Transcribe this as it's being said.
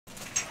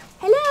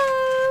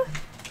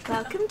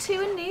Welcome to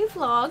a new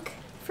vlog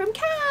from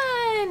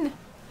Cannes.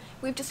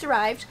 We've just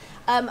arrived.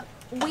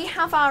 We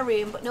have our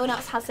room, but no one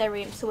else has their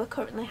room, so we're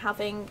currently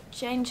having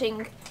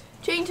changing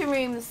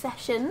room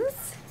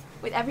sessions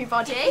with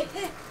everybody.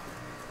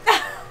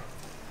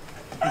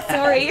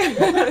 Sorry.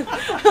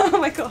 Oh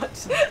my god.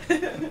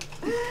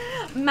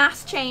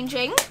 Mass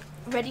changing,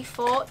 ready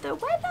for the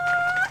weather.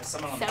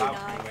 Someone on So the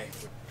balcony nice. waiting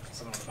for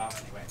someone on the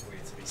balcony waiting for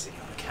you to be seen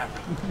on the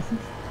camera.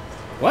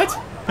 What?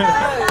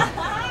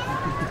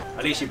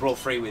 At least you brought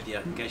 3 with you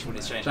in case you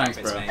wanted to change Thanks,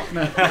 outfits,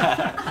 bro. mate.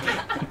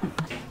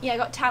 Yeah, I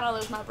got tan all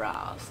over my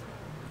bras,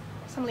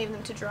 so I'm leaving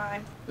them to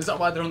dry. Is that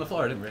why they're on the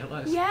floor? I didn't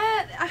realise.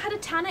 Yeah, I had a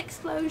tan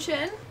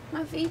explosion.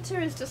 My Vita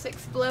has just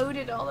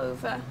exploded all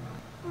over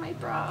my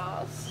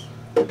bras.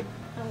 Oh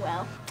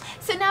well.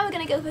 So now we're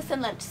going to go for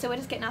some lunch, so we're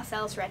just getting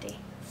ourselves ready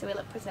so we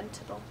look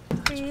presentable.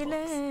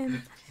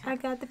 Feeling, I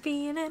got the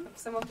feeling.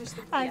 Someone push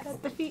the I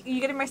got the feeling. Are you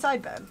getting my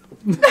sideburn?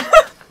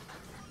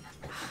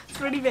 It's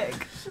really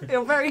big.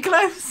 You're very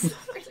close.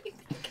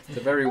 It's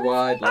a very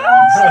wide lens.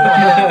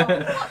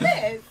 What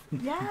this?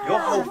 Yeah. Your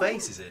whole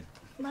face is in.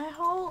 My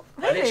whole.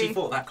 I literally Really?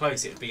 thought that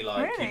close it would be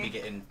like Really? you'd be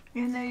getting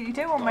You know, you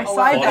don't want my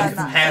body- sideburn.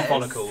 that hair close.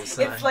 follicles.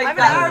 So. It's like I'm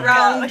that an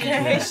round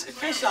okay.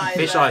 fish eyes.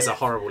 Fish eyes are a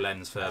horrible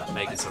lens for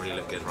making somebody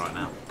look good right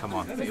now. Come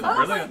on. You look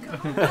brilliant.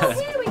 Oh,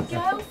 here we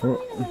go,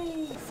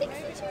 finally.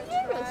 62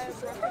 euros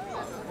for some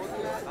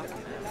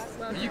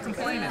tan. Are you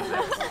complaining?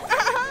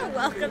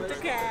 Welcome to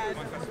Cannes.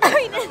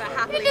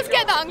 You just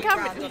get that on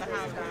camera.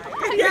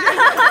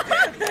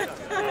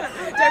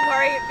 Don't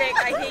worry, Vic,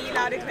 I hear you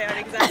loud and clear.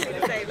 I'm exactly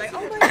the same. Like,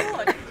 oh my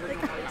god.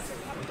 Like,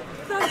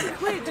 30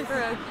 quid for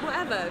a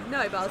whatever.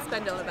 No, but I'll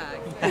spend it on a bag.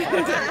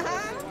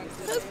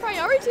 Those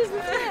priorities,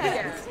 isn't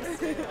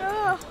it?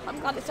 Oh, I'm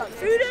glad it's on.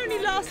 Food only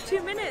lasts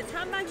 2 minutes.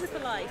 Handbags are for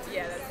life.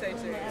 Yeah, that's so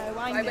true. No,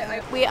 I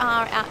know. We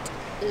are at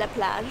La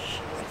Plage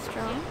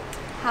restaurant,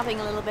 having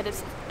a little bit of,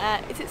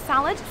 is it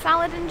salad?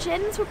 Salad and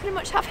gins we're pretty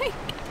much having.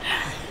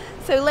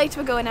 So later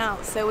we're going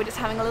out, so we're just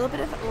having a little bit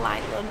of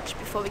light lunch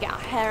before we get our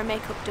hair and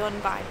makeup done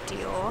by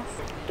Dior.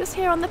 Just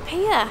here on the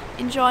pier,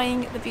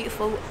 enjoying the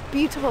beautiful,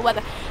 beautiful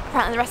weather.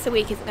 Apparently the rest of the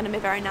week isn't going to be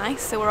very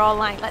nice, so we're all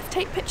like, let's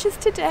take pictures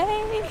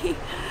today.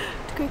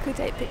 To quickly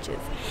take pictures.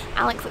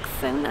 Alex looks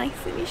so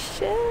nice in his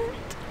shirt.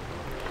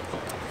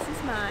 This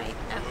is my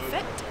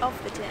outfit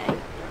of the day,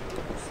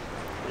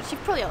 which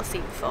you've probably all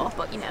seen before,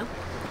 but you know.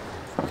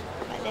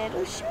 My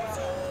little shoes.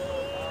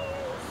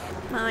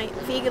 My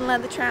vegan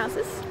leather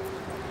trousers.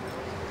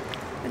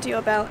 A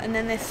Dior belt, and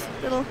then this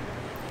little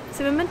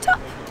Zimmermann top.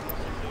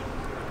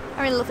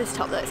 I really love this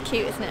top though, it's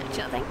cute, isn't it? Do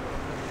you not think?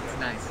 It's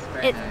nice.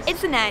 Very nice.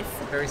 It's a nice.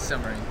 Very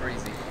summery,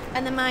 breezy.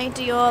 And then my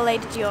Dior,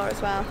 Lady Dior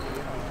as well.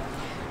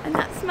 And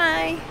that's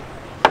my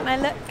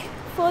look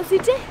for the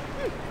day.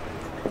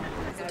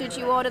 Did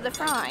you order the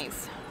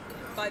fries?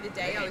 By the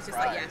day, I was just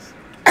like, yes.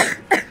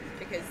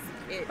 Because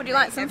it. Would you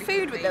like some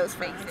food with those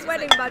fries?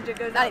 Wedding budget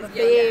goes That out is the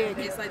big.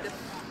 It's like the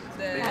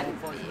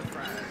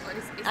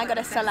I got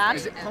a salad.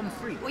 Is it pommes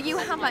frites? Well, you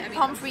have like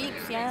pommes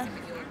frites, yeah.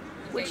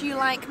 Would you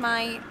like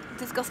my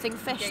disgusting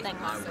fish thing?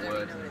 I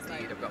would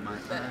indeed. I've got my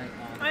eye.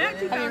 I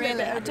actually Oh, found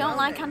really? it a I bit don't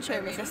like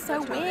anchovies, they're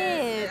so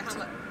weird.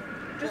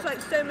 just like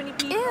so many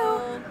people.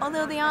 Ew!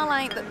 Although they are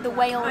like the I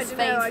whale's don't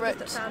know, I favourite.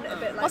 just found it a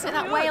bit like, Wasn't oh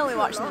that my whale God, we this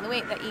watched is the a other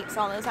week that eats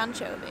all those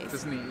anchovies?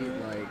 Doesn't he eat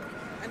like...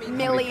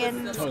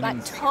 Millions, Tons.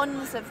 like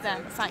tons of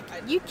them. It's like,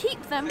 you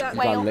keep them, Yeah.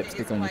 whale.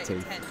 lipstick on your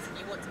teeth. And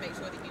you want to make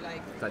sure that you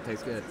like That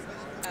tastes good.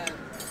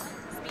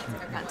 speak to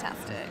everyone.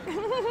 Fantastic.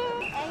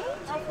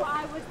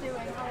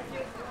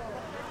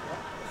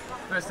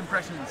 First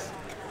impressions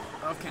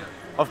of Cannes.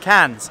 Of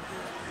Cannes.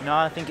 No,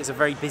 I think it's a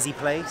very busy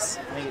place.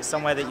 I think it's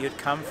somewhere that you'd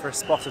come for a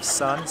spot of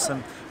sun,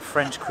 some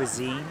French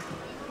cuisine,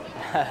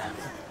 and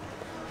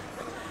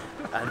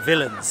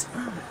villains.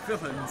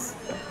 Villains.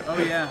 Oh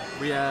yeah,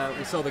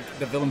 we saw the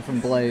villain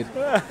from Blade.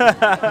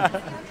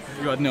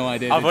 You had no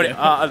idea. I've already,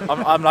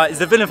 I'm like, is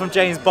the villain from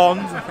James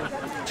Bond?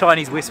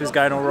 Chinese whispers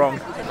going all wrong.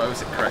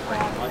 Pose it correctly.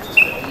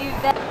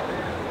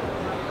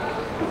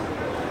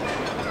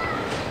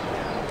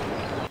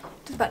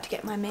 Just about to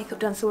get my makeup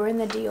done, so we're in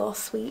the Dior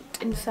suite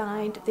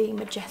inside the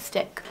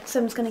Majestic. So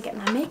I'm just going to get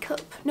my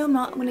makeup. No, I'm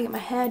not. I'm going to get my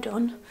hair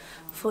done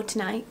for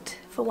tonight,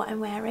 for what I'm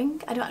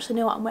wearing. I don't actually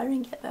know what I'm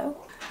wearing yet though.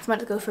 So I might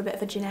just go for a bit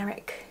of a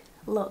generic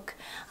look.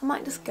 I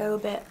might just go a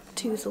bit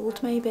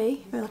touzled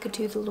maybe like a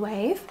touzled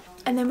wave.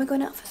 And then we're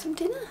going out for some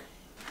dinner.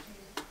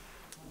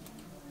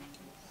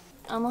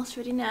 Almost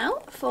ready now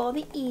for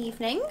the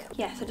evening.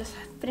 Yes, I just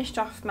finished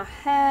off my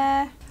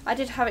hair. I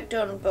did have it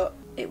done, but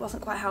it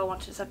wasn't quite how I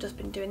wanted, so I've just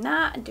been doing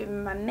that and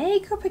doing my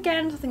makeup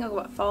again. So I think I've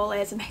got about 4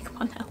 layers of makeup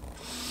on now.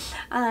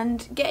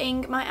 And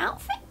getting my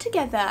outfit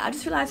together. I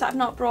just realised that I've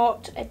not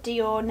brought a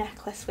Dior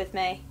necklace with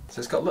me. So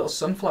it's got little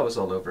sunflowers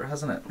all over it,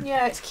 hasn't it?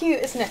 Yeah, it's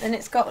cute, isn't it? And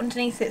it's got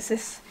underneath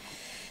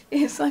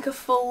it's like a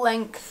full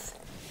length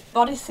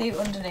bodysuit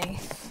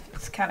underneath.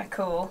 It's kind of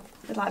cool.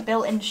 With like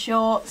built-in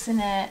shorts in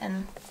it,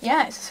 and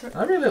yeah, it's just,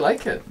 I really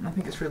like it. I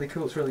think it's really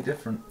cool. It's really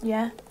different.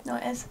 yeah, no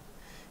it is.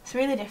 It's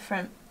really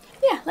different.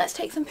 Yeah, let's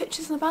take some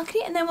pictures on the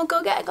balcony and then we'll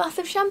go get a glass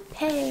of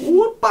champagne.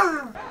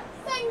 Whoopah!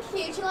 thank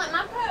you. Do you like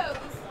my pose?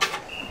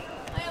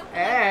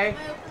 Hey.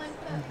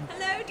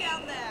 Hello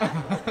down there.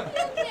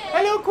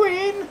 Hello,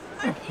 Queen.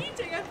 I'm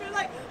eating. I feel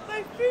like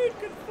my food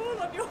could fall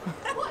on your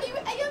head. What, are you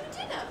having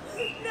dinner?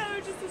 No,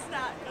 just a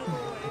snack. As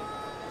always.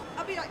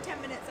 I'll be like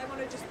 10 minutes. I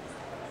want to just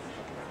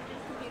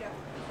computer.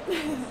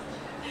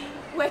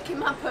 Working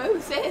my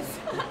poses.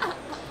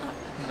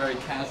 I'm very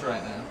cas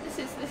right now. This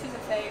is a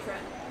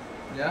favourite.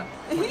 Yeah?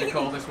 What do you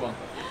call this one?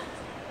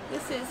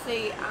 This is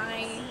the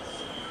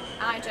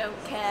I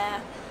don't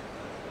care.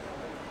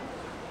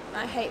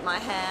 I hate my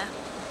hair.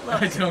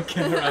 Look. I don't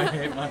care, I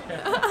hate my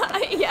hair.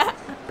 Yeah.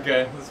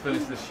 Okay, let's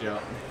finish this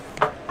shot.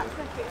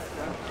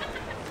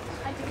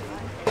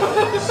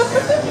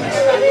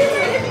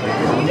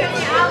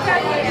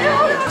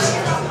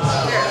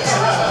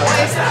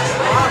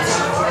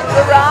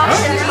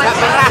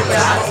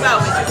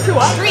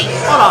 Three.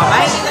 Hold on,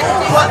 mate.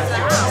 What?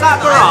 Is that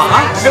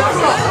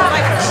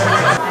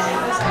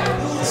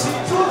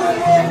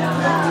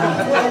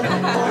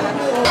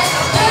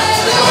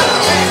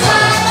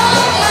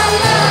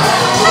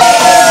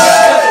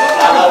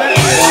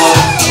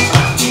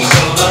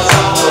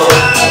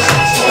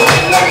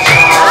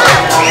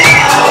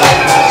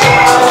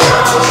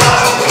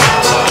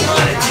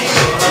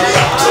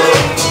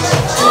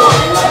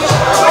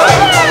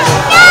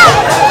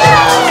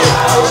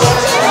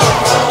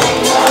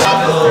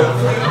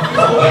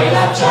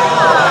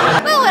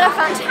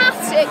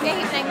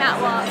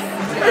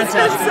It's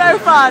been so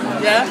fun.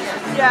 Yeah?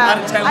 Yeah.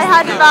 I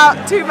had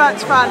about too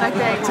much fun, I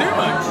think. Too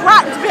much?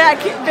 Whacked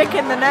Vic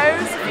in the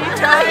nose a few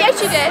times. Yes,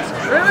 you did.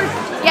 Really?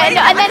 Yeah,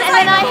 no, and then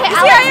I hit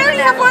See, I Alex.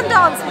 only have one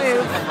dance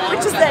move,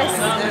 which is this.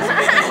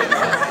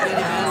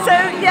 So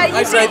yeah, you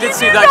Actually, I did you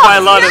see do that not- quite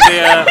a lot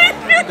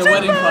at The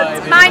wedding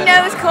party. My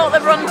nose caught the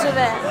brunt of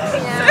it.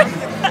 Yeah.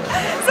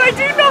 So I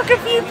do knock a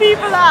few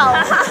people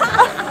out.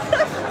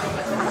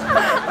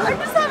 I'm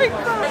just having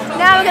fun.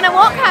 Now we're gonna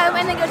walk home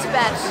and then go to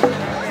bed.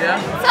 Yeah?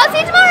 So I'll see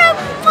you tomorrow.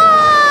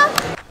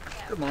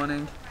 Mwah! Good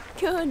morning.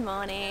 Good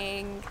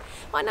morning.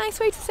 What a nice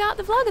way to start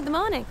the vlog of the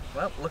morning.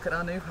 Well, look at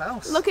our new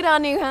house. Look at our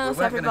new house,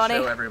 we weren't everybody.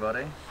 Going to show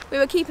everybody. We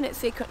were keeping it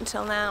secret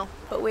until now,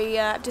 but we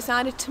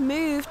decided to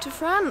move to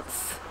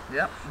France.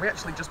 Yeah, we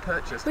actually just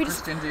purchased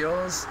Christian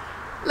Dior's.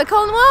 Le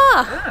Col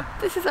Noir. Yeah.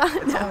 This is our.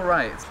 It's all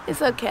right.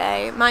 It's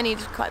okay. Mine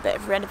needed quite a bit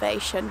of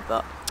renovation,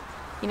 but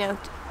you know,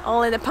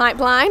 all in the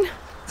pipeline.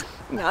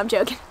 No, I'm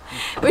joking.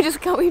 We've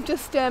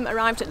just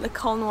arrived at Le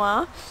Col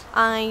Noir.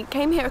 I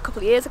came here a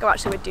couple of years ago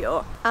actually with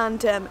Dior,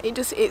 and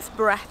it's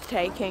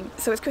breathtaking.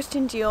 So it's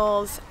Christian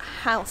Dior's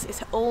house.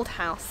 It's an old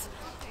house.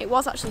 It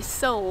was actually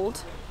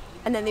sold,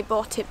 and then they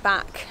bought it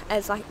back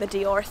as like the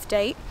Dior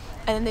estate,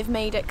 and then they've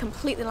made it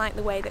completely like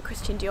the way that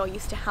Christian Dior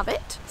used to have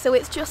it. So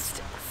it's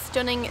just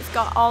stunning. It's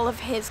got all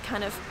of his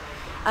kind of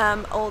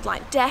old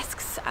like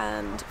desks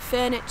and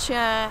furniture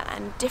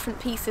and different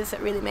pieces that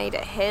really made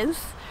it his.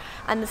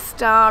 And the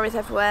star is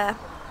everywhere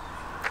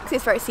because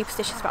he's very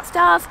superstitious about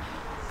stars.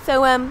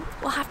 So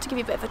we'll have to give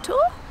you a bit of a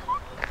tour.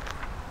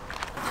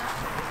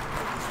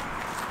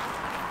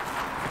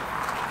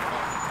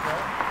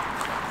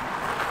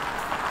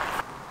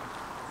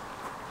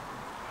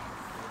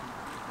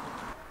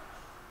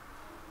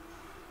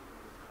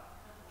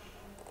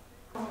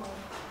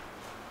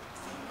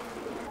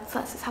 So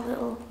let's just have a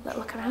little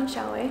look around,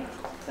 shall we?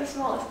 First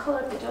of all, the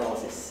colour of the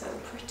doors is so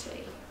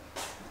pretty.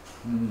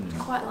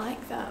 Quite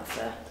like that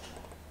for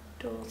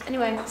doors.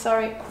 Anyway,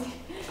 sorry.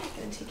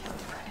 Getting too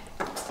counter credit.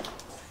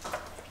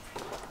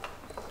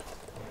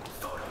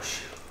 Photo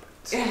shoot.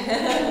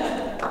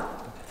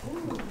 Ooh,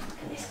 look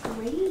at this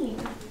green.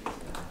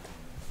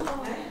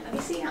 Oh, let me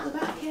see out the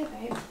back here,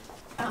 babe.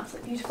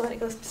 Absolutely beautiful. And it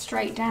goes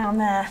straight down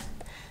there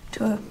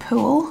to a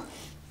pool.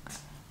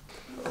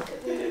 Look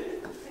at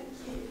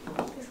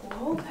this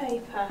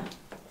wallpaper.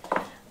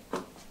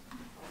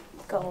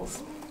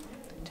 Goals.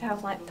 To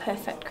have like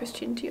perfect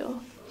Christian Dior.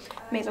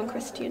 Maison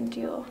Christian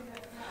Dior.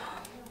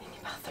 In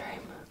your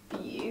bathroom.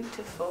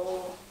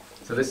 Beautiful.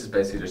 So this is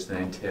basically just an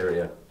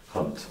interior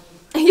hunt.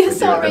 Yeah, with you at the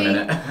sorry.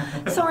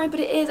 minute. Sorry, but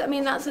it is. I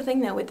mean, that's the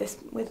thing though with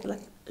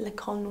Le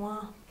Col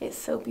Noir. It's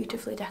so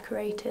beautifully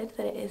decorated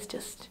that it is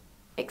just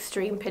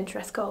extreme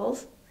Pinterest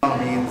goals.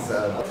 Means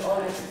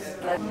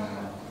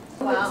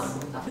Wow.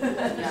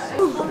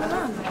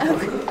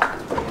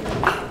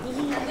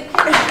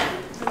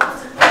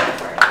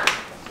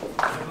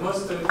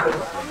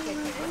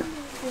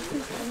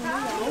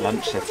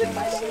 Lunch settings.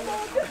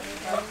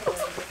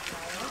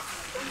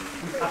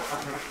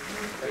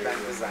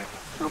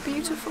 How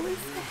beautiful is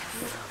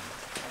this?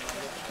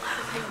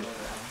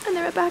 And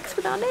there are bags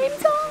with our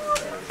names on.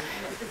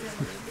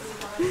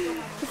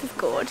 This is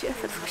gorgeous.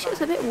 I wish it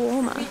was a bit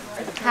warmer.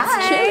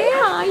 Hi.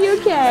 Hi, you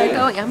okay?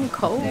 Oh, I'm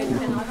cold.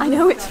 I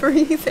know it's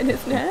freezing,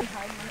 isn't it?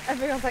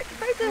 Everyone's like,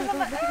 photos. I'm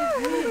like,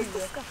 oh, that's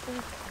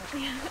disgusting.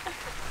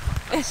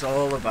 It's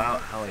all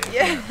about Hallie.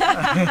 Yeah.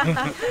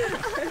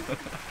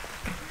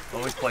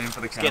 Always playing for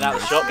the camera. Get out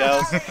of the shot,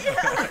 girls.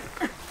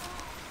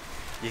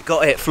 You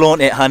got it,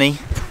 flaunt it, honey.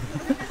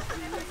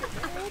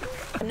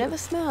 never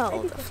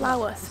smelled a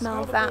flower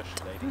smell that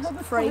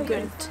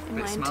fragrant in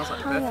my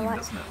entire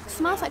life. It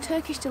smells like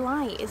Turkish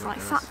Delight. It's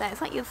like sat there.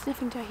 It's like you're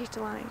sniffing Turkish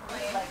Delight.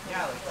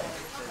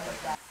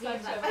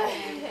 This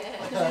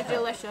is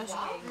delicious.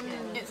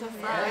 It's a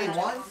fried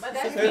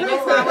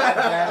zucchini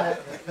flower.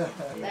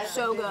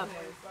 So good.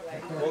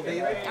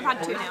 I've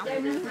had 2 now.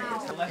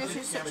 This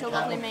is such a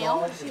lovely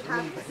meal. This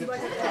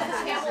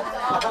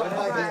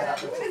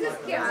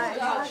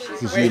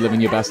is you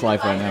living your best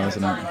life right now,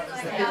 isn't it?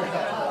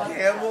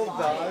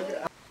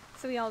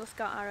 So we all just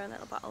got our own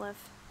little bottle of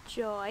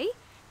Joy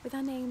with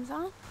our names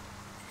on.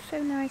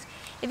 So nice.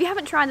 If you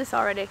haven't tried this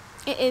already,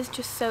 it is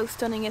just so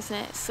stunning, isn't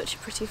it? It's such a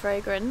pretty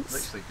fragrance.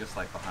 Literally just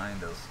like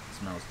behind us, it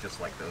smells just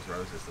like those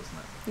roses, doesn't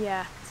it?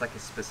 Yeah. It's like a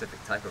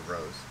specific type of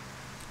rose.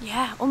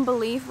 Yeah,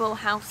 unbelievable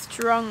how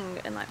strong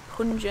and like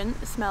pungent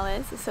the smell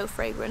is. It's so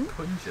fragrant.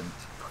 Pungent.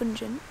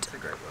 Pungent. It's a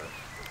great word.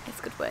 It's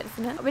a good word,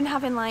 isn't it? I've been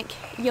having like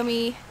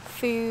yummy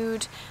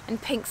food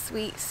and pink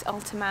sweets all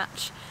to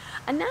match.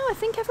 And now I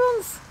think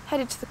everyone's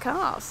headed to the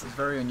cars. It was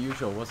very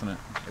unusual, wasn't it?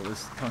 It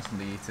was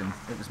constantly eating,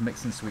 it was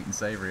mixing sweet and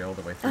savoury all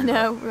the way through. I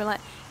know, we were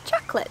like,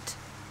 chocolate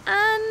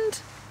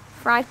and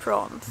fried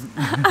prawns.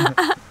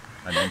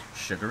 And then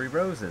sugary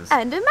roses.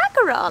 And a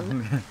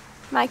macaron.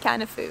 My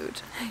kind of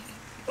food.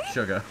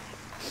 Sugar.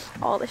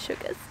 All the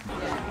sugars.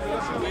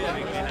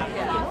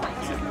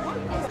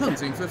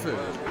 Hunting for food.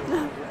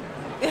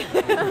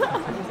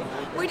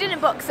 We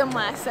didn't book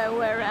somewhere, so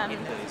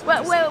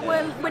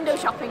we're window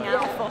shopping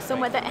now for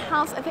somewhere that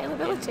has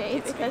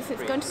availability because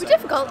it's going to be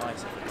difficult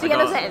to get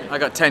us in. I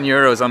got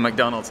 €10 on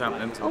McDonald's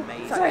happening. Oh,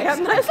 sorry,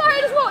 I'm so sorry,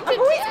 I just walked in.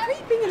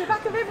 Creeping in the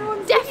back of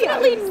everyone's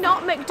Definitely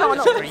not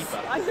McDonald's.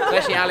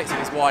 Especially Alex with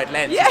his wide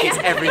lens, just gets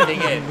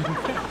everything in.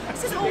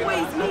 This is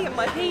always me and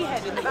my pea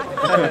head in the back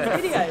of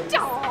everyone's video.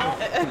 Stop.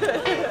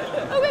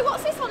 Oh wait,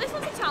 what's this one? This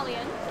one's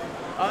Italian.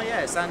 Oh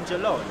yeah, it's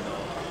Angelone.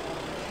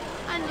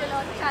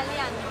 Angelo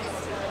Italiano.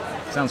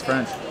 Sounds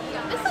French.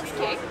 This looks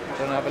cute. Want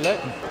to have a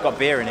look? Got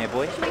beer in here,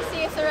 boy. Should we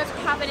see if they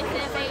have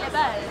anything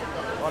available?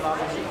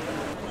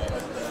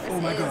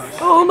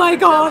 Oh my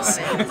gosh!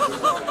 I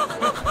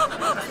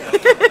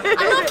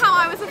love how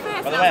I was the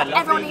first. By the way, I love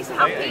everyone these needs to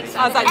have photos. pizza.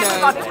 I was like, no.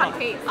 Everybody's had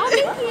pizza. Oh,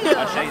 thank you.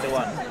 I'll show you the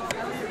one.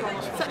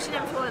 Such an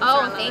influencer.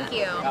 Oh, thank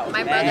you.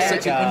 My brother. You're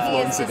such an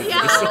influencer.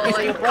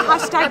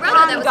 Hashtag My brother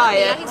pan that was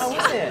diet.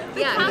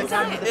 Yeah, Pan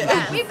diet.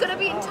 Yeah. We've got to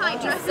be in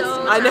tight dresses.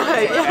 I know,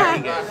 yeah.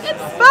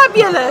 It's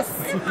fabulous.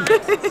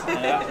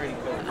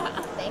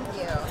 Thank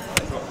you.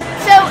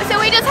 So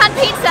we just had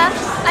pizza,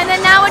 and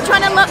then now we're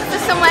trying to look for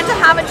somewhere to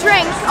have a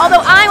drink. Although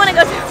I want to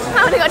go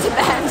to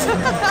bed.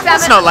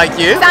 That's not like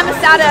you. I'm a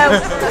sado.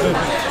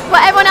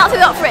 But everyone else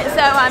is up for it, so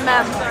I'm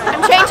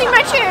changing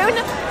my tune,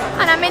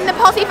 and I'm in the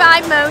posse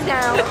vibe mode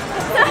now.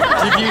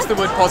 You've used the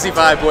word posse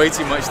vibe way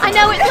too much. I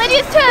know it's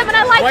Lydia's term, and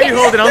I like Why it. are you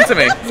holding on to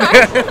me?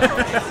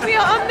 We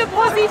are on the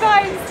posse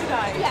vibes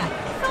tonight. Yeah.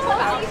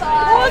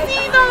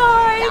 Posse vibes!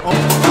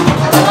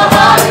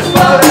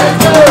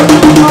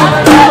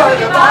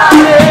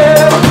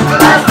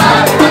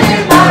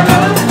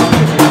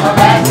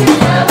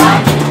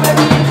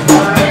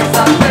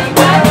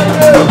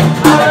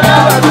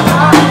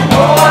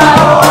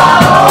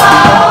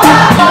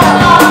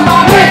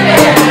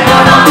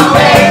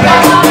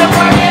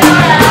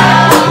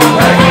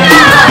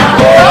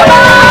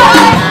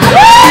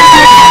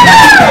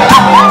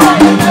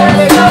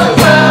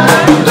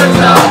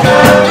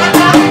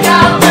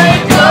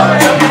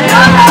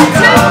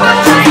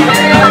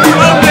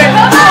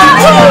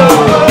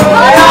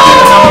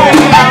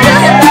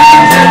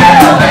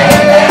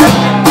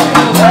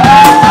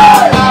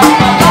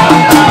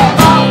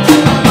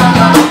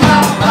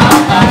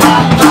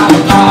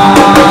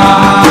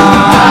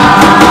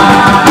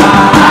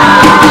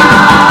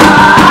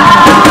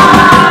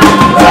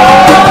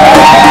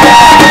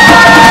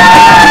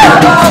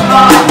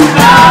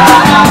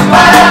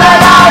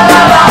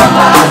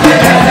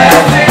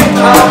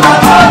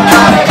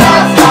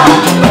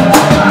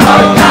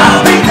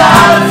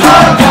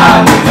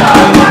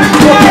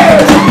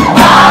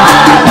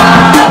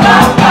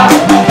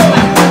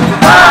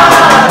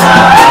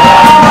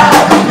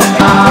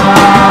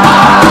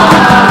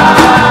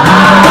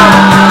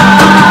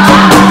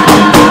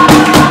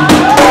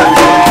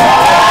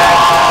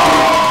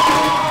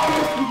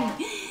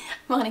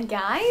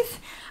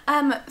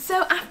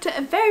 So after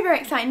a very, very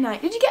exciting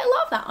night, did you get a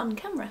lot of that on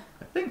camera?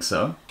 I think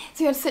so.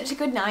 So we had such a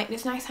good night. It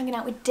was nice hanging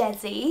out with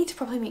Desi, to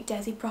probably meet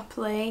Desi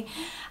properly,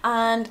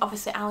 and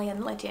obviously Ali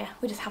and Lydia.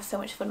 We just have so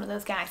much fun with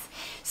those guys.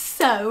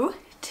 So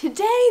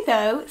today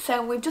though,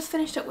 we've just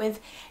finished up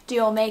with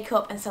Dior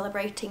makeup and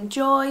celebrating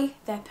Joy,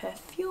 their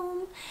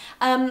perfume,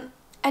 and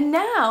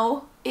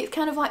now it's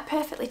kind of like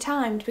perfectly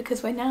timed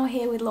because we're now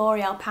here with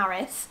L'Oreal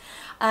Paris.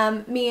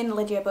 Me and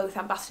Lydia are both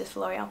ambassadors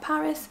for L'Oreal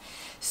Paris,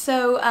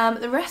 so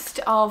the rest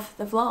of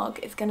the vlog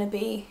is going to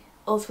be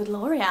us with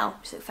L'Oreal,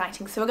 which is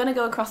exciting. So we're going to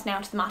go across now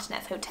to the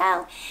Martinez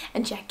Hotel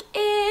and check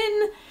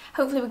in.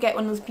 Hopefully we get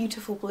one of those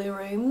beautiful blue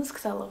rooms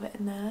because I love it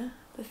in there.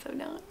 They're so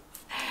nice.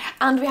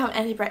 And we haven't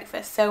had any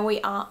breakfast, so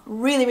we are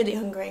really, really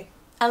hungry.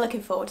 I'm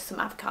looking forward to some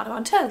avocado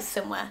on toast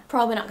somewhere.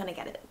 Probably not going to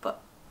get it,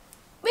 but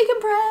we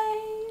can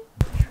pray.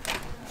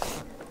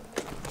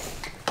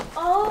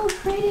 Oh,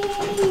 pretty.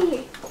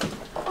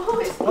 Oh,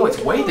 it's beautiful. Oh, it's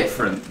way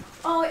different.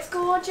 Oh, it's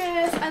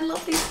gorgeous. I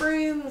love these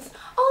rooms.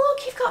 Oh,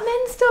 look, you've got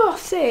men's stuff,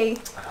 see?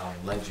 Oh,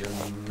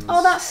 legends.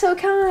 Oh, that's so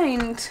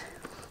kind.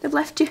 They've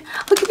left you.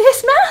 Look at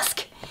this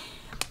mask.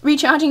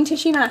 Recharging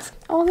tissue mask.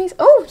 All these.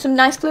 Oh, some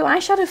nice blue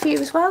eyeshadow for you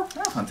as well.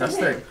 Oh,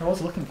 fantastic. I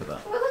was looking for that.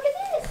 Oh, look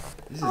at this.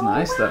 This is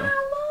nice, though.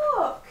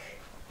 Look.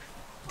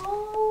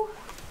 Oh.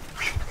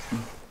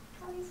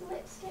 All these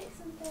lipsticks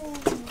and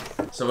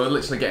things. So we're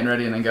literally getting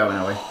ready and then going,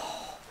 are we?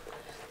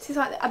 This is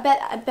like, I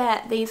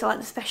bet these are like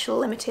the special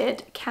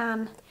limited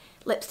can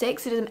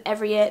lipsticks. They do them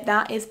every year.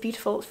 That is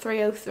beautiful.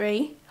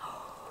 303.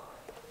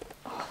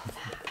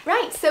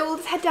 Right, so we'll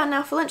just head down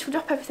now for lunch. We'll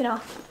drop everything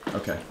off.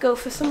 Okay. Go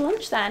for some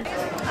lunch then.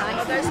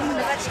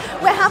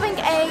 We're having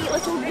a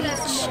little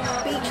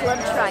beach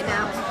lunch right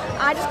now.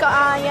 I just got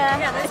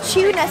a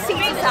tuna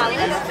Caesar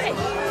salad.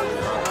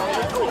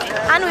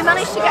 And we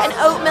managed to get an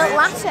oat milk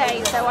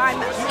latte, so I'm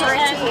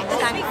pretty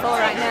thankful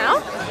right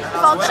now.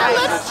 We've all got our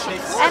lunch.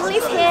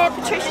 Emily's here,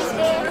 Patricia's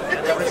here,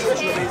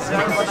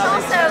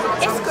 also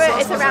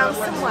Iskra is around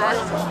somewhere.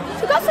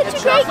 We've got such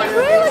a great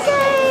crew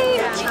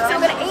again. So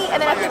we're going to eat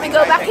and then after we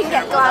go back and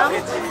get Glam.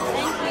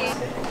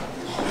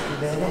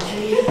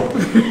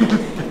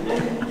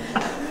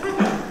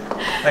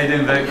 How you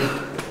doing, Vic?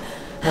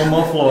 One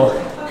more floor.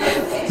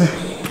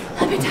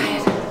 I'm a bit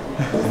tired.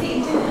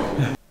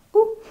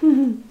 Ooh.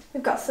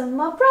 We've got some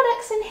more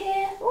products in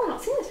here. Oh, I've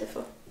not seen this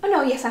before. Oh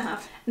no, yes I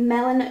have.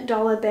 Melon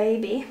Dollar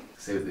Baby.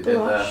 See what they did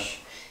there.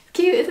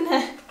 Cute, isn't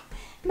it?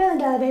 Melon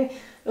Dollar Baby.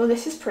 Oh,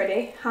 this is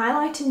pretty.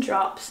 Highlighting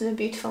drops and a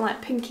beautiful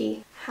like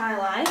pinky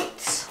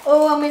highlight.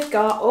 Oh, and we've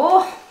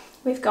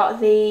got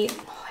the,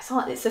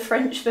 it's the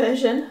French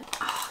version.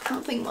 Oh, I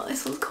can't think what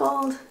this one's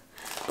called.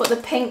 But the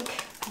pink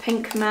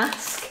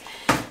mask.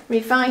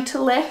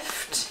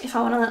 Revitalift. If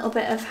I want a little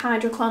bit of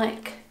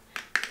hydrochloric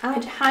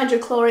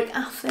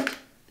acid.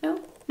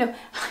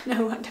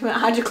 No, I'm doing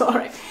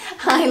hydrochloric.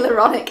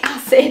 Hyaluronic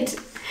acid.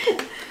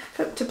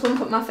 To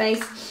plump up my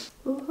face.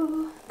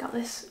 Ooh, got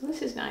this.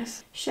 This is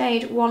nice.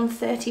 Shade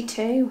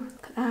 132.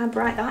 Look at how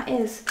bright that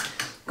is.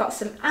 Got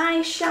some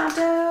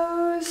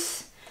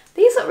eyeshadows.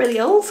 These look really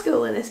old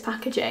school in this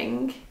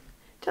packaging.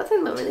 Don't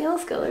they look really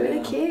old school? They're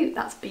really cute.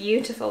 That's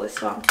beautiful, this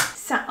one.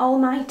 Sat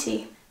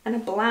Almighty. And a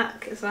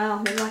black as well.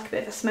 Maybe like a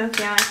bit of a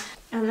smoky eye.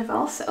 And they've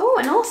also,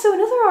 also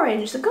another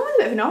orange. They've gone with a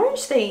bit of an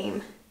orange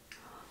theme.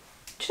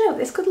 Do you know,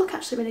 this could look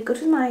actually really good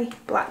with my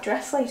black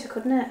dress later,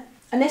 couldn't it?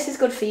 And this is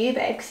good for you,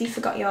 babe, because you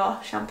forgot your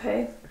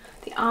shampoo.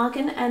 The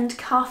Argan and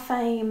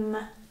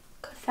Carfame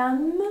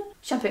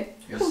shampoo.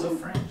 You're so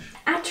French.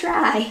 I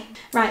try.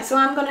 Right, so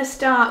I'm going to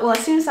start, well,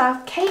 as soon as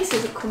our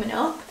cases are coming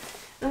up,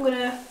 I'm going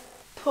to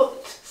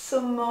put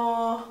some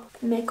more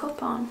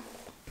makeup on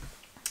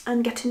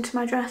and get into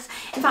my dress.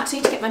 In fact, I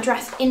need to get my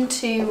dress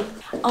into,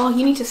 oh,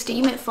 you need to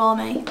steam it for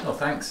me. Oh,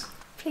 thanks.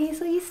 Please,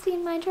 will you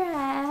steam my dress?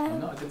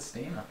 I'm not a good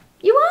steamer.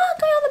 You are,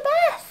 you're the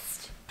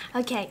best.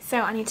 Okay, so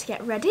I need to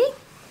get ready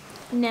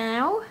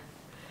now.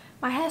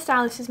 My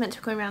hairstylist is meant to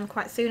be coming around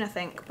quite soon, I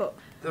think, but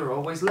they're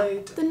always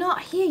late. They're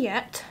not here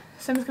yet.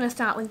 So I'm just going to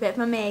start with a bit of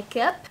my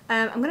makeup.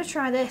 I'm going to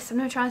try this. I've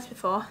never tried this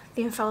before.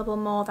 The Infallible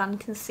More Than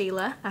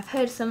Concealer. I've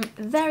heard some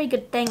very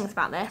good things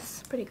about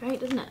this. Pretty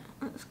great, isn't it?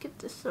 Let's give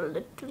this a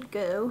little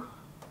go.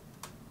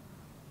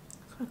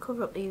 Just going to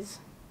cover up these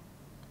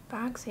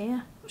bags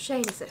here. What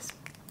shade is this?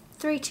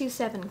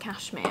 327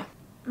 Cashmere.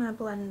 My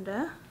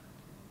blender.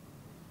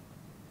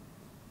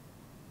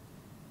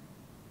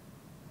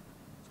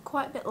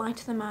 Quite a bit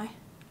lighter than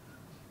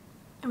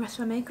the rest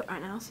of my makeup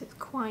right now, so it's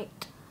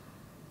quite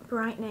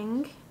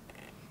brightening.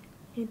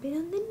 A bit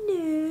on the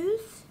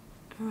nose,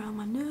 around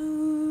my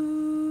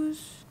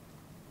nose,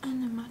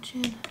 and then my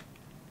chin.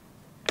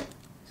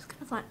 Just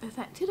kind of like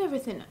perfected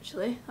everything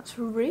actually. That's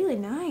really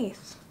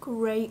nice.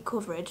 Great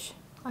coverage,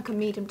 like a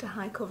medium to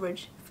high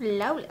coverage.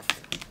 Flawless.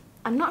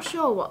 I'm not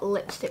sure what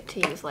lipstick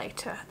to use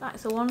later. That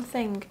is the one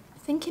thing.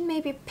 Thinking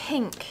maybe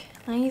pink.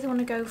 I either want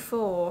to go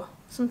for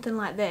something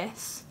like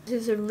this.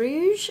 This is a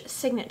Rouge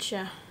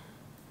Signature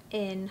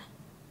in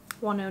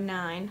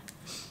 109.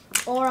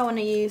 Or I want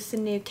to use the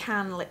new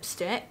Can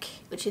lipstick,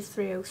 which is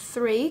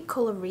 303,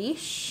 colour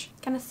Riche.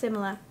 Kind of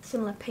similar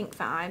pink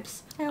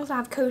vibes. I also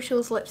have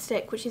Koshel's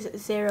lipstick, which is at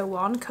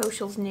 01,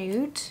 Koshel's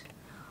Nude.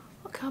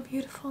 Look how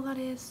beautiful that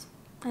is.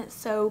 And it's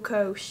so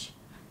Kosh.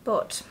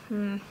 But,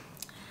 I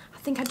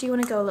think I do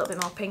want to go a little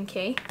bit more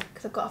pinky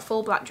because I've got a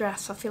full black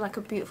dress, so I feel like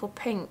a beautiful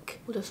pink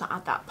will just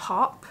add that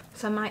pop.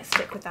 So I might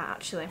stick with that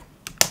actually.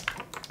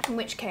 In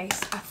which case,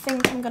 I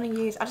think I'm going to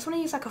use, I just want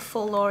to use like a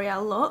full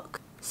L'Oreal look.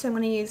 So I'm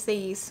going to use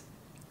these.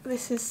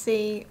 This is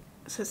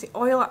it's the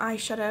oil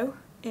eyeshadow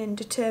in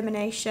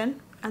Determination.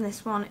 And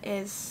this one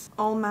is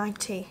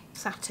Almighty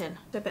Satin.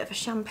 So a bit of a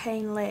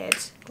champagne lid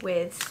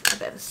with a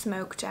bit of a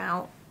smoked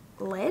out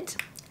lid.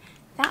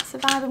 That's the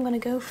vibe I'm going to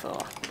go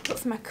for. But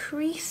for my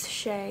crease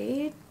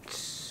shade,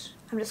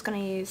 I'm just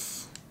going to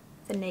use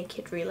the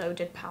Naked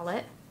Reloaded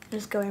palette. I'm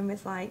just going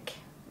with like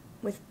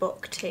with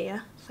Booked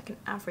here. It's like an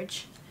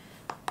average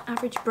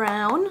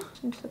brown.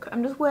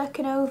 I'm just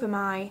working over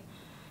my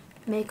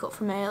makeup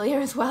from earlier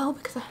as well,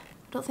 because I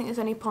don't think there's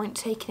any point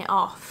taking it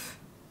off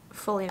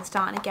fully and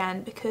starting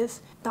again,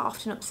 because that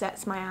often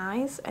upsets my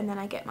eyes and then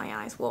I get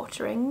my eyes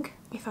watering.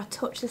 If I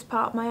touch this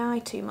part of my eye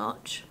too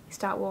much, I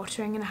start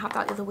watering, and I had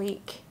that the other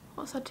week.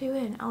 What was I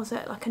doing? I was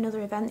at like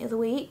another event the other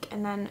week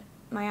and then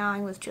my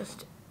eye was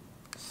just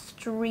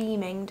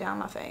streaming down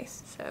my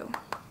face. So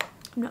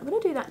I'm not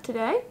going to do that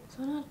today.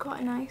 So I had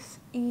quite a nice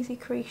easy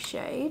crease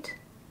shade.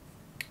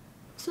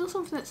 Still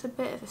something that's a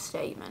bit of a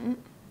statement.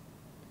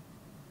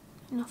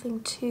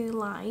 Nothing too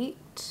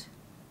light.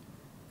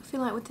 I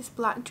feel like with this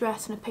black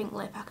dress and a pink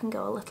lip I can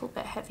go a little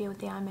bit heavier with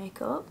the eye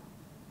makeup.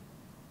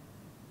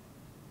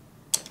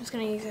 I'm just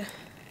going to use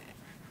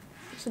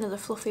just another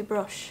fluffy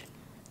brush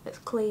that's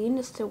clean,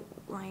 just to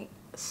like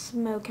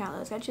smoke out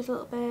those edges a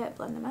little bit,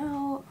 blend them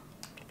out.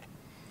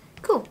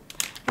 Cool.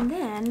 And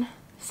then,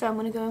 so I'm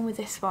going to go in with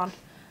this one.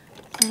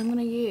 And I'm going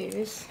to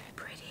use,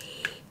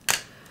 pretty.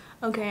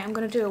 Okay, I'm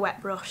going to do a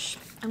wet brush.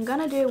 I'm going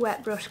to do a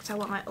wet brush because I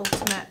want my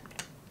ultimate,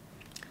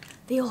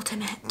 the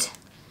ultimate.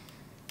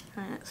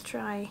 Right, let's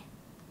try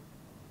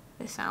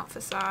this out for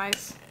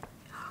size.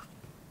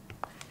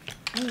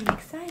 I'm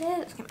excited.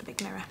 Let's get my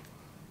big mirror.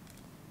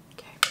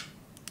 Okay.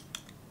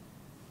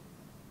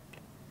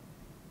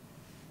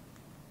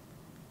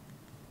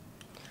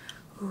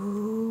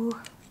 Ooh,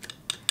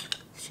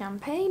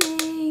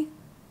 champagne-y.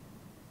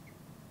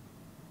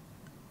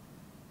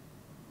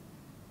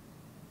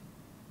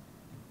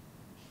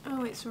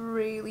 Oh, it's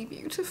really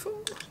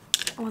beautiful.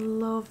 Oh, I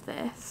love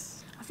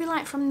this. I feel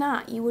like from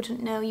that you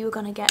wouldn't know you were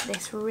going to get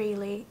this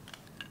really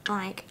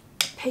like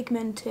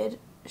pigmented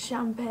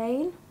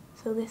champagne.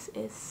 So this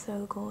is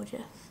so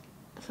gorgeous.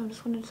 So I'm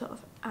just going to sort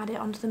of add it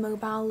onto the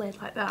mobile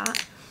lid like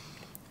that.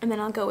 And then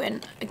I'll go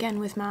in again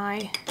with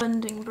my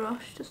blending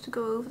brush just to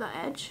go over that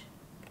edge.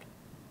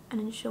 And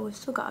ensure we've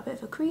still got a bit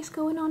of a crease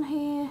going on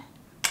here.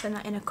 Then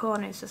that inner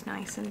corner is just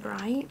nice and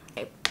bright.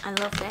 Okay, I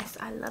love this,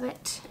 I love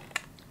it.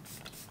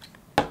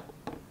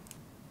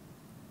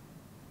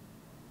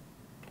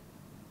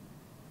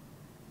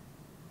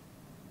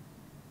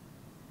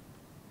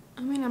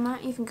 I mean, I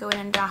might even go in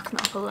and darken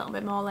it up a little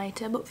bit more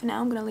later, but for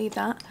now I'm going to leave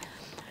that.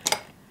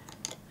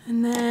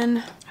 And then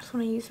I just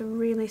want to use a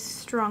really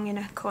strong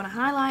inner corner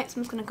highlight. So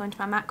I'm just going to go into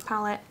my MAC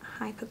palette,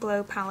 Hyper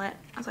Glow palette,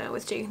 as I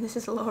always do. This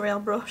is a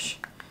L'Oreal brush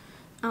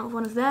out of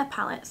one of their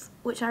palettes,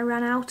 which I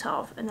ran out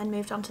of and then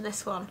moved on to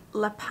this one.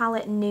 La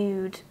Palette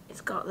Nude.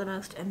 It's got the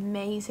most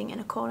amazing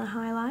inner corner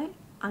highlight.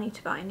 I need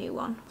to buy a new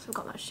one. So I've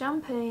got that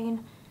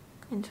champagne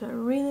into a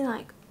really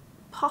like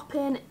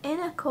popping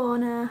inner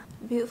corner,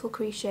 beautiful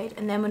crease shade,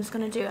 and then we're just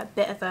going to do a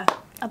bit of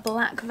a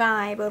black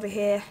vibe over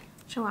here.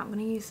 So I'm going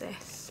to use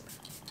this,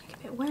 make it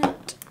a bit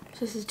wet.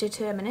 So this is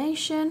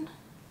Determination.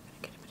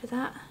 Get a bit of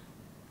that.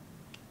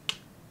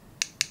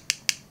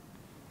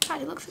 In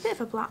fact, it looks a bit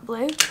of a black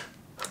blue.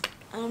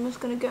 And I'm just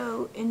going to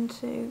go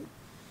into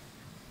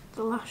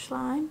the lash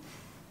line.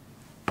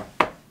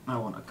 I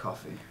want a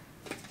coffee.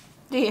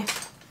 Do you?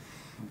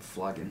 I'm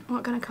flagging.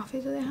 What kind of coffee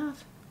do they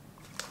have?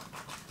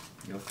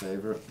 Your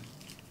favourite?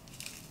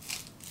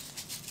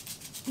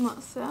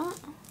 What's that?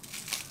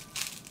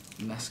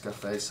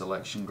 Nescafe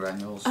Selection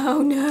Granules.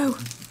 Oh no!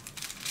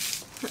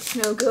 That's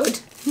no good.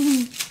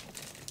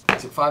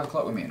 Is it 5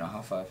 o'clock with me, not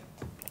 5:30?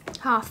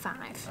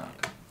 5:30. Oh,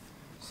 okay.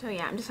 So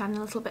yeah, I'm just adding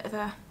a little bit of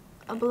a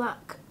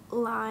black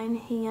line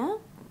here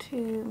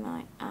to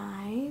my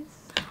eyes.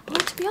 Oh,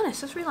 to be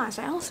honest, I just realised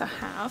I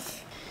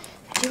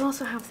do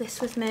also have this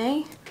with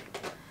me.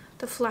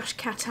 The Flash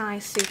Cat Eye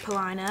Super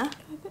Liner.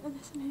 A bit of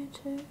this in here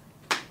too.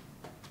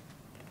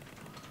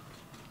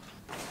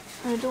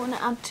 And I don't want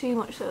to add too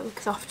much though,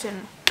 because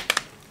often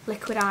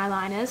liquid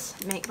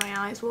eyeliners make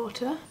my eyes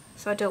water.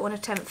 So I don't want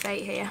to tempt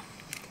fate here.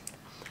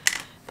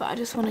 But I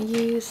just want to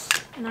use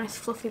a nice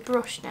fluffy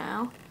brush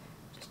now,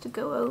 just to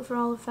go over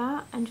all of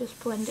that and just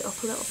blend it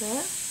up a little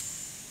bit.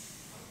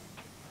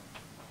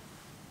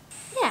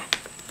 Yeah,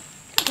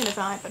 that kind of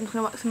vibe. I'm just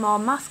going to wax some more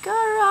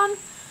mascara on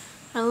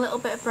and a little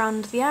bit of brown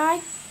under the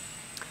eye.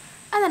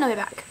 And then I'll be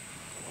back.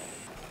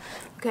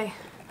 Okay,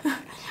 I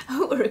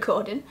hope we're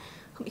recording.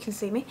 Hope you can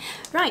see me.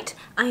 Right,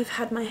 I've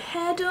had my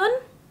hair done.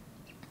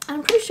 And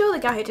I'm pretty sure the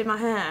guy who did my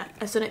hair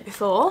has done it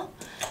before.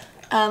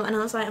 And I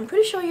was like, I'm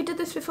pretty sure you did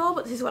this before,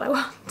 but this is what I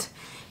want.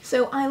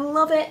 So I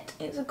love it.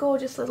 It's a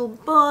gorgeous little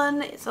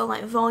bun. It's all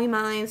like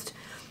volumized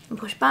and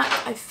pushed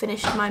back. I've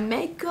finished my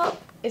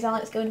makeup. Is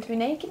Alex going to be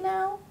naked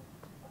now?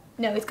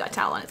 No, he's got a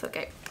towel on, it's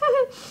okay.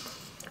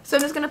 So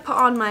I'm just going to put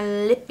on my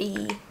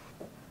lippy.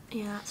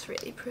 Yeah, that's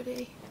really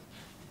pretty.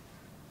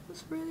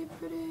 That's really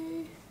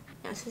pretty.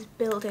 Yeah, this is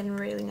built in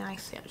really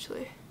nicely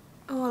actually.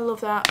 Oh, I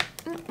love that.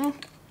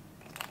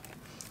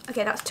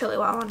 Okay, that's totally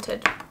what I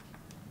wanted.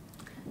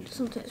 Just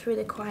something that's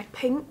really quite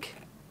pink.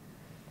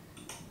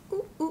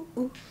 Ooh, ooh,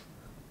 ooh.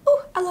 Ooh,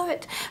 I love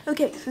it.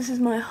 Okay, so this is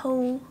my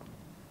whole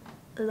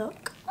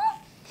look.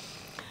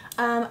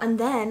 And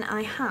then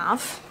I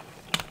have,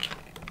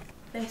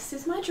 this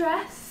is my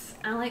dress.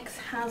 Alex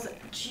has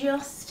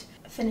just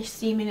finished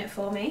steaming it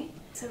for me.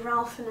 It's a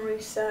Ralph and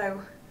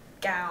Russo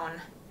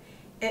gown.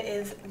 It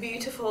is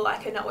beautiful. I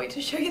cannot wait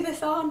to show you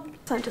this on.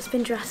 So I've just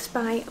been dressed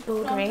by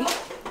Bulgari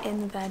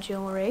in their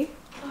jewellery.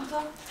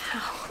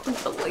 How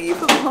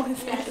unbelievable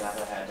is this?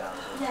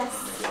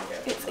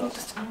 It's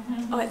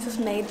just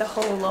made the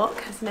whole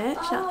look, hasn't it?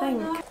 I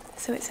think.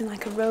 So it's in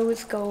like a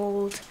rose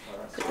gold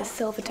with the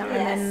silver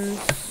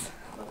diamonds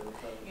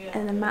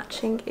and the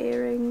matching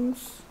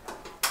earrings.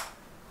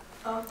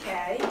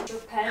 Okay.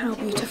 How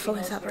beautiful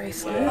is that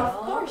bracelet? Of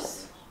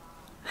course.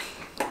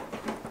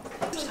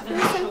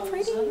 So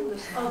pretty.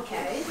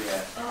 Okay.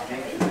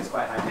 It's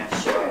quite high now.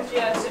 Sure.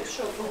 Yes, it's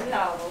sure from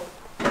Bravo.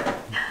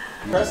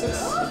 Presses?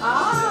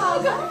 Ah,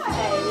 okay.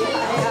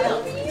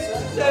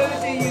 So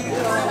do you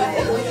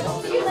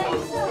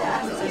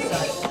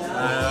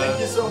Thank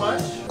you so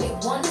much.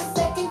 One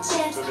second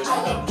chance, I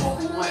get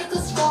moving like a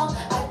strong.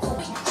 I don't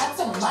have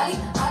some money,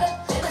 I don't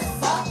feel a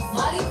soft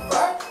money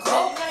for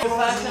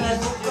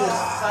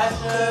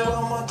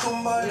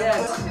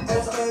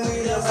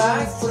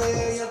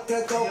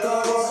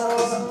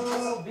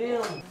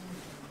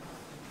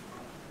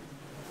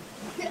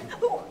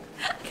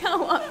I can't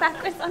walk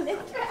backwards on this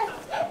dress.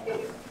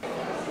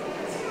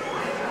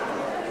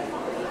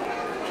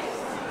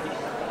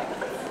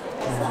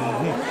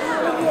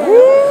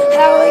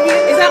 How are you?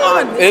 Is that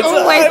on? It's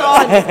always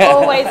on. It's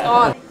always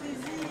on.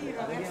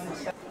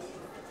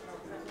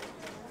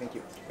 Thank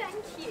you. Thank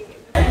you.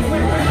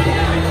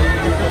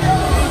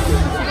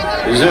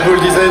 Je vous le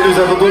disais, nous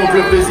avons donc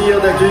le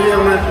plaisir d'accueillir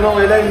maintenant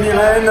Hélène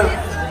Mirren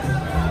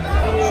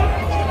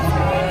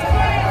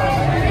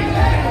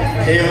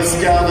et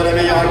Oscar de la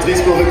meilleure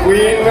actrice pour The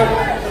Queen.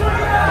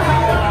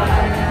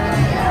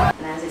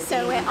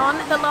 So we're on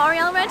the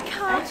L'Oreal red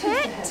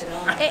carpet.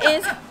 It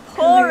is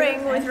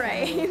pouring with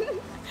rain.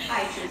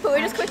 But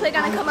we're just quickly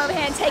going to come over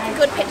here and take a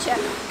good picture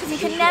because you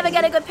can never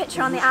get a good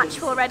picture on the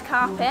actual red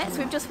carpet. So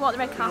we've just walked the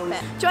red carpet.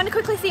 Do you want to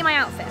quickly see my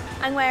outfit?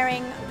 I'm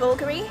wearing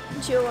Bulgari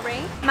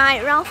jewellery,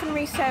 my Ralph and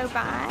Russo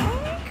bag.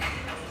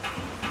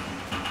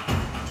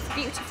 It's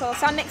beautiful.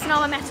 So I'm mixing all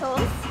my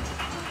metals.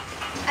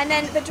 And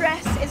then the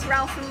dress is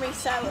Ralph and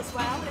Russo as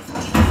well. This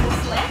beautiful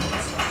slit.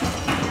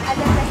 And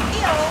then the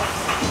heels,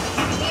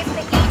 these are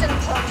the Eden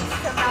pumps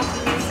from Ralph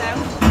and Russo.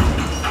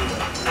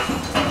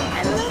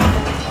 I love them.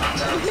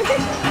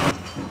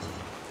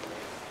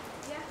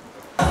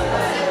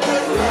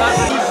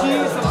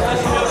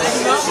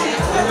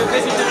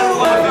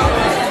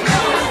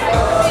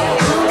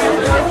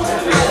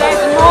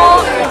 There's more.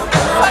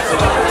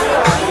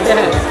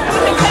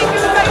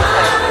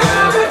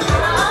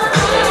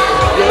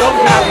 You're on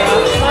camera.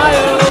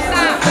 Smile.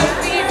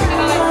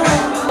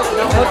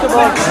 Not the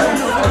box.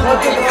 Not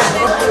the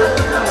box.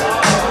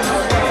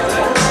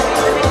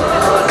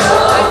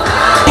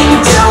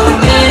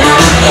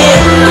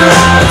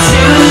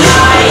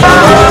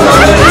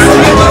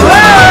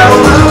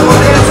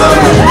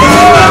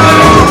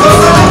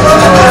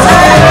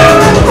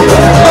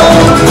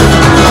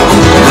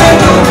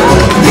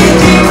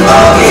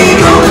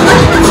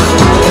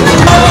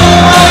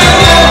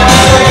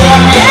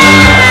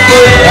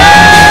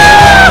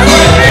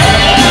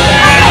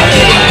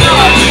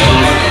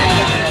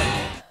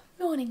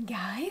 Morning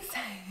guys.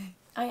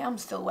 I am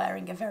still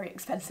wearing a very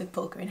expensive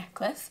Bulgari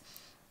necklace.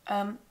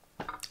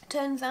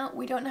 Turns out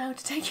we don't know how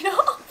to take it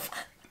off.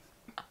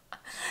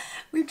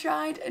 We've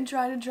tried and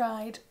tried and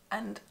tried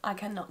and I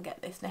cannot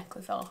get this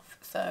necklace off,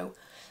 so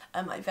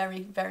I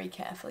very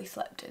carefully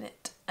slept in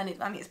it, and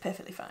I mean it's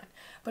perfectly fine,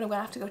 but I'm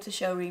gonna have to go to the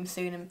showroom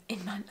soon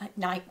in my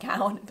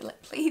nightgown and be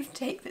like, please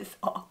take this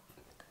off.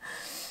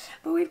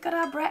 But we've got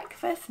our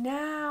breakfast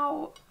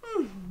now.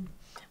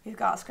 We've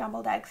got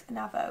scrambled eggs and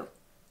avo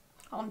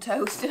on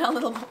toast in our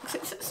little box.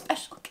 It's a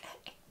special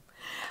cake.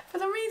 For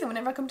some reason,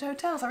 whenever I come to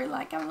hotels, I really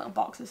like having a little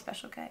box of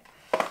special cake.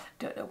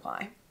 Don't know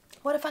why.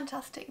 What a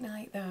fantastic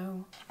night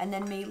though. And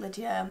then me,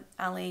 Lydia,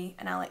 Ali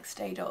and Alex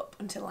stayed up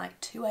until like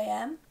 2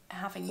 AM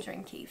having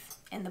drinkies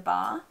in the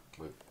bar.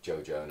 With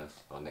Joe Jonas,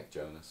 or Nick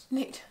Jonas.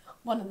 Nick,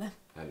 one of them.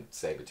 And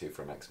Sabretooth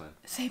from X-Men.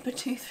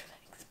 Sabretooth from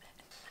X-Men.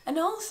 And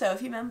also,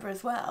 if you remember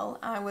as well,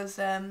 I was,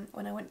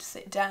 when I went to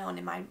sit down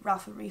in my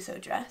Ralph and Russo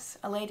dress,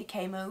 a lady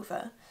came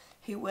over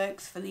who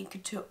works for the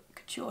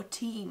couture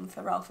team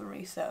for Ralph and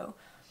Russo,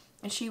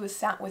 and she was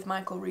sat with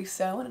Michael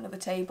Russo at another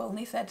table, and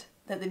they said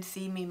that they'd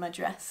seen me in my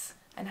dress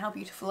and how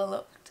beautiful I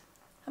looked.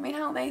 I mean,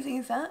 how amazing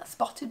is that?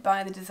 Spotted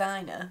by the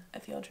designer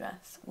of your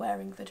dress,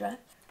 wearing the dress.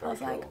 Very I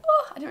was like, cool.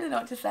 oh, I didn't really know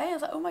what to say. I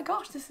was like, oh my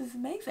gosh, this is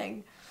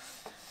amazing.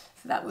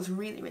 So that was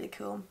really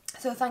cool.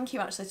 So thank you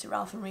actually to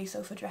Ralph and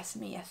Russo for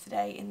dressing me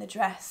yesterday in the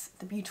dress,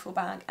 the beautiful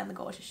bag and the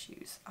gorgeous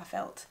shoes. I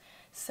felt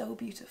so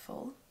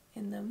beautiful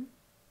in them.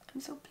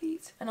 I'm so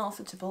pleased. And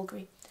also to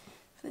Bulgari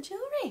for the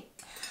jewellery.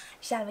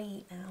 Shall we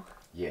eat now?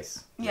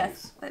 Yes.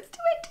 Yes, let's do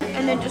it.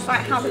 And then just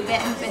like have a bit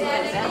and bit.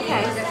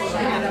 Okay.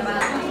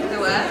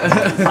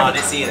 Oh, I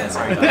didn't see that,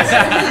 sorry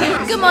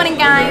guys. Good morning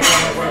guys.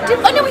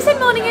 Oh no, we said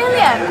morning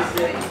earlier.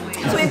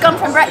 So we've gone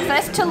from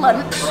breakfast to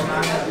lunch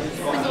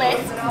with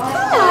Liz.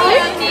 Hello.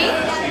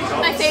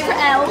 My favourite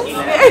elves.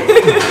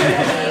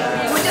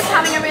 We're just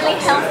having a really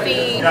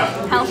healthy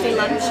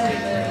lunch.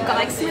 We've got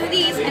like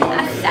smoothies and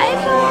acai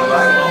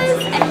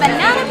bowls and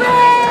banana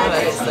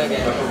bread. It's so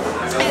good.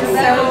 It's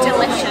so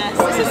delicious.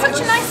 This is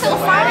such a nice little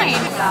find.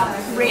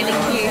 Really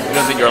cute. I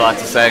don't think you're allowed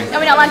to say. Are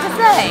we not allowed to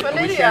say?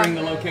 Are we sharing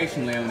the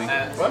location, Leonie?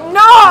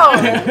 No!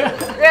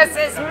 This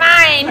is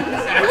mine!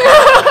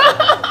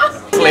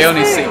 It's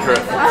Leonie's secret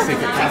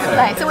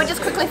cafe. So we're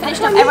just quickly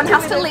finishing up. Everyone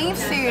has to leave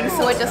soon,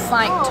 so we're just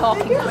like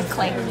talking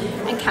quickly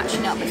and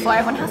catching up before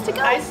everyone has to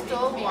go. I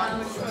stole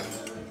one.